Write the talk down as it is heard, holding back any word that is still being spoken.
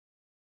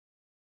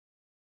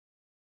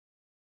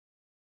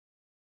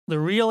The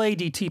real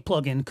ADT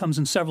plugin comes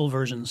in several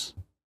versions: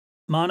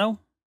 mono,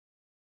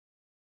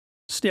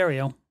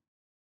 stereo,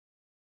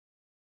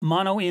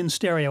 mono in,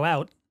 stereo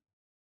out,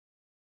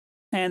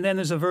 and then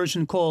there's a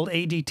version called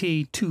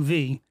ADT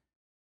 2V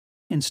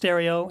in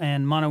stereo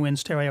and mono in,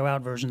 stereo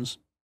out versions.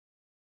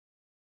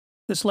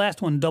 This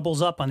last one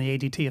doubles up on the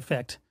ADT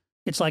effect.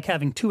 It's like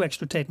having 2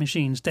 extra tape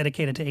machines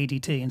dedicated to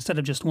ADT instead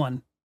of just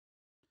one.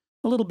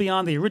 A little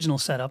beyond the original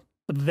setup,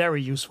 but very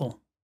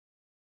useful.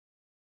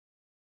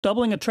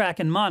 Doubling a track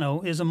in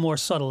mono is a more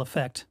subtle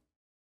effect.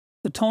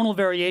 The tonal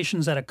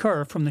variations that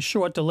occur from the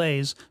short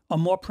delays are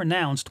more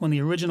pronounced when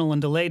the original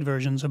and delayed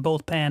versions are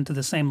both panned to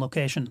the same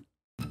location.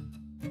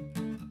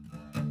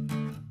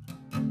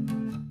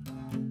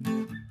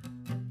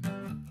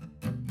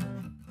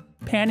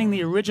 Panning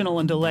the original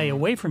and delay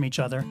away from each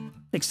other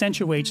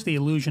accentuates the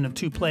illusion of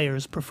 2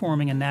 players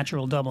performing a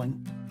natural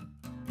doubling.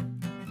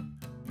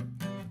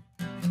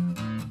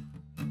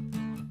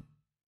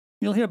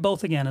 You'll hear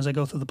both again as I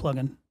go through the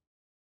plugin.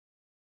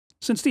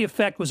 Since the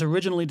effect was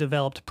originally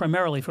developed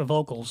primarily for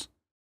vocals,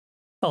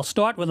 I'll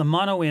start with a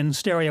mono in,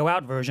 stereo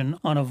out version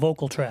on a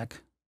vocal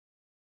track.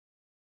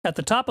 At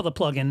the top of the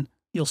plugin,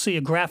 you'll see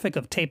a graphic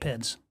of tape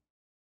heads.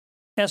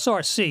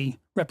 SRC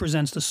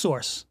represents the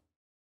source,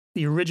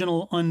 the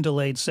original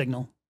undelayed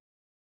signal.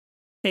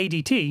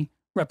 ADT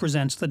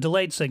represents the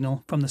delayed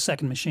signal from the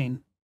second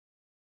machine.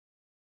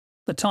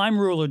 The time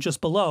ruler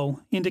just below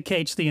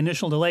indicates the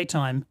initial delay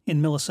time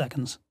in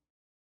milliseconds.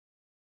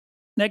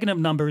 Negative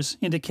numbers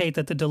indicate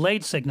that the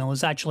delayed signal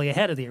is actually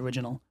ahead of the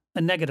original,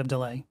 a negative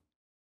delay.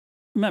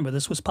 Remember,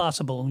 this was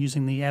possible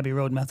using the Abbey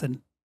Road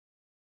method.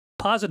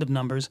 Positive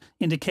numbers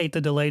indicate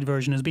the delayed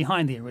version is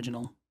behind the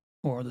original,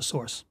 or the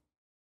source.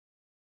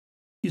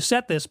 You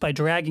set this by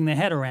dragging the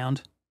head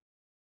around,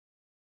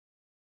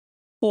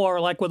 or,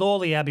 like with all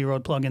the Abbey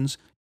Road plugins,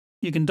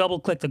 you can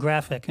double-click the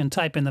graphic and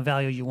type in the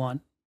value you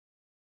want.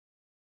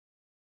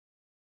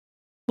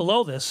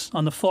 Below this,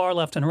 on the far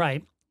left and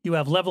right, you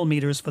have level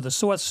meters for the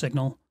source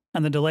signal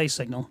and the delay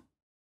signal.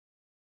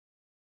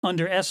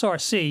 Under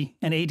SRC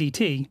and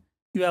ADT,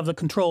 you have the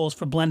controls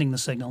for blending the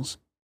signals.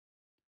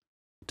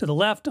 To the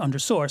left, under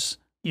source,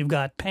 you've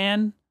got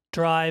pan,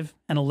 drive,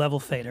 and a level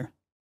fader.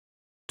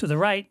 To the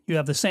right, you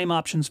have the same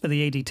options for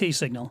the ADT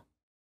signal.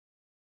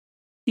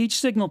 Each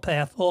signal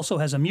path also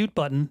has a mute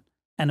button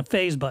and a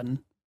phase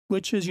button,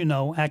 which, as you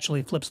know,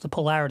 actually flips the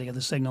polarity of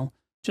the signal,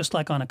 just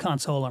like on a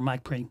console or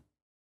mic pre.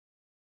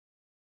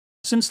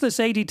 Since this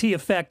ADT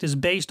effect is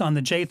based on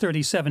the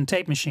J37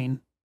 tape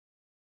machine,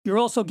 you're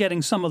also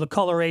getting some of the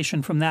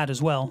coloration from that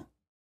as well.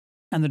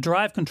 And the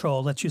drive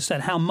control lets you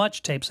set how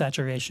much tape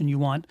saturation you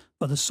want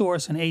for the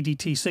source and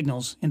ADT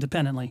signals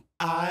independently.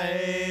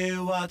 I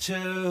watch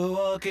her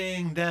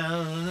walking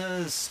down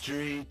the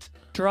street.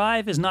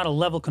 Drive is not a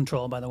level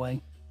control, by the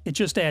way. It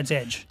just adds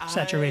edge,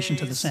 saturation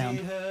to the sound.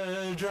 I see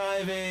her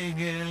driving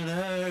in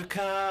her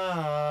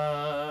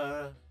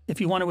car. If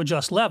you want to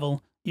adjust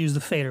level, use the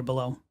fader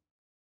below.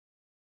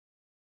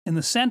 In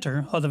the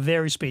center are the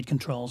vari-speed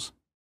controls.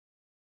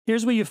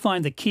 Here's where you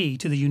find the key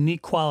to the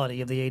unique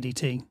quality of the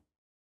ADT.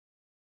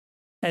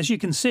 As you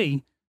can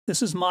see,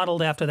 this is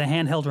modeled after the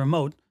handheld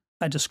remote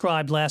I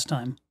described last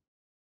time,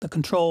 the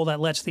control that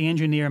lets the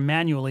engineer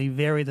manually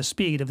vary the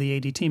speed of the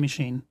ADT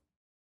machine.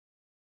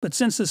 But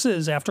since this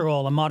is, after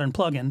all, a modern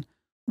plugin,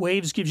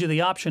 Waves gives you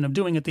the option of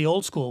doing it the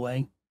old-school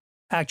way,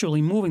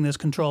 actually moving this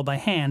control by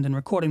hand and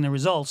recording the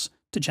results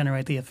to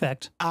generate the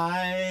effect.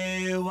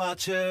 I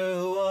watch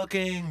her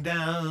walking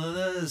down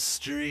the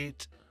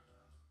street.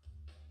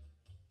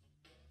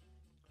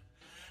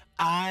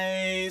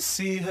 I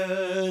see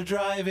her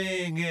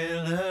driving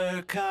in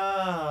her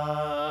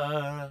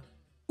car.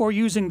 Or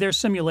using their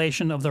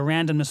simulation of the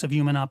randomness of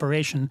human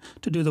operation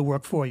to do the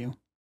work for you.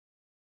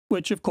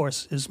 Which, of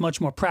course, is much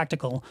more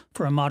practical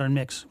for a modern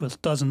mix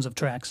with dozens of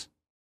tracks,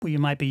 where you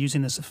might be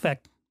using this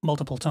effect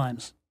multiple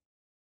times.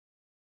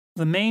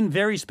 The main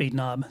vari-speed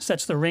knob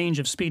sets the range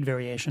of speed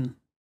variation.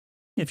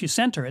 If you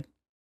center it,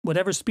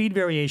 whatever speed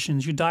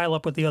variations you dial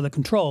up with the other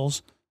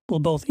controls will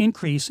both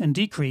increase and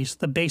decrease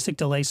the basic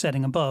delay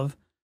setting above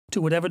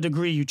to whatever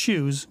degree you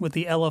choose with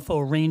the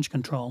LFO range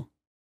control.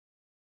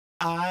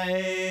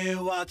 I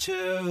watch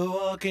her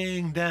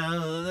walking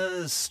down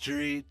the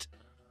street.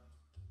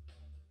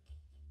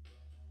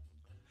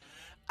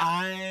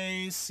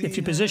 If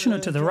you position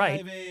it to the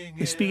right,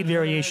 the speed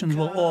variations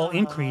will all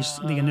increase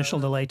the initial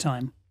delay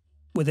time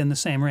within the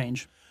same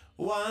range.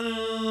 Wondering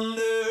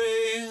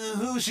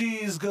who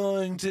she's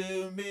going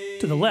to meet.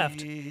 To the left,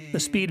 the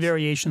speed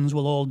variations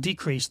will all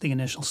decrease the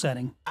initial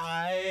setting.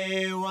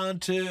 I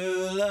want to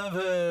love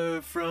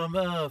her from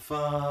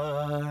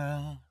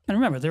afar. And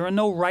remember, there are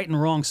no right and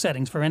wrong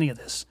settings for any of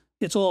this.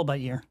 It's all by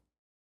ear.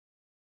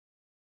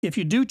 If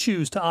you do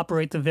choose to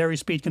operate the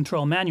vari-speed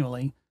control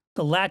manually,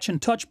 the latch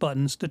and touch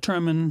buttons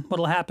determine what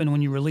will happen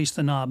when you release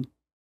the knob.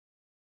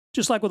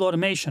 Just like with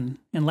automation,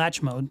 in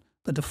latch mode,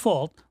 the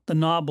default, the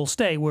knob will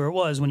stay where it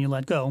was when you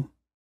let go.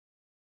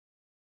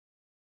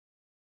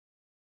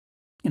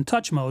 In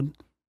touch mode,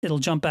 it'll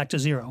jump back to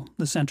 0,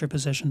 the center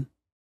position.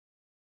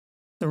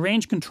 The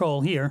range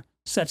control here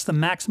sets the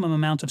maximum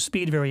amount of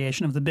speed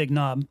variation of the big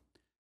knob.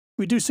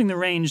 Reducing the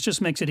range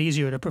just makes it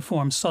easier to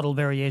perform subtle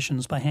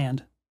variations by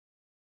hand.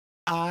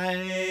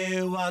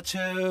 I watch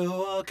her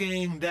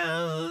walking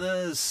down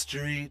the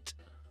street.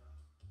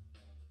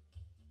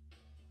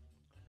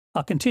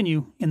 I'll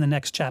continue in the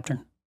next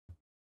chapter.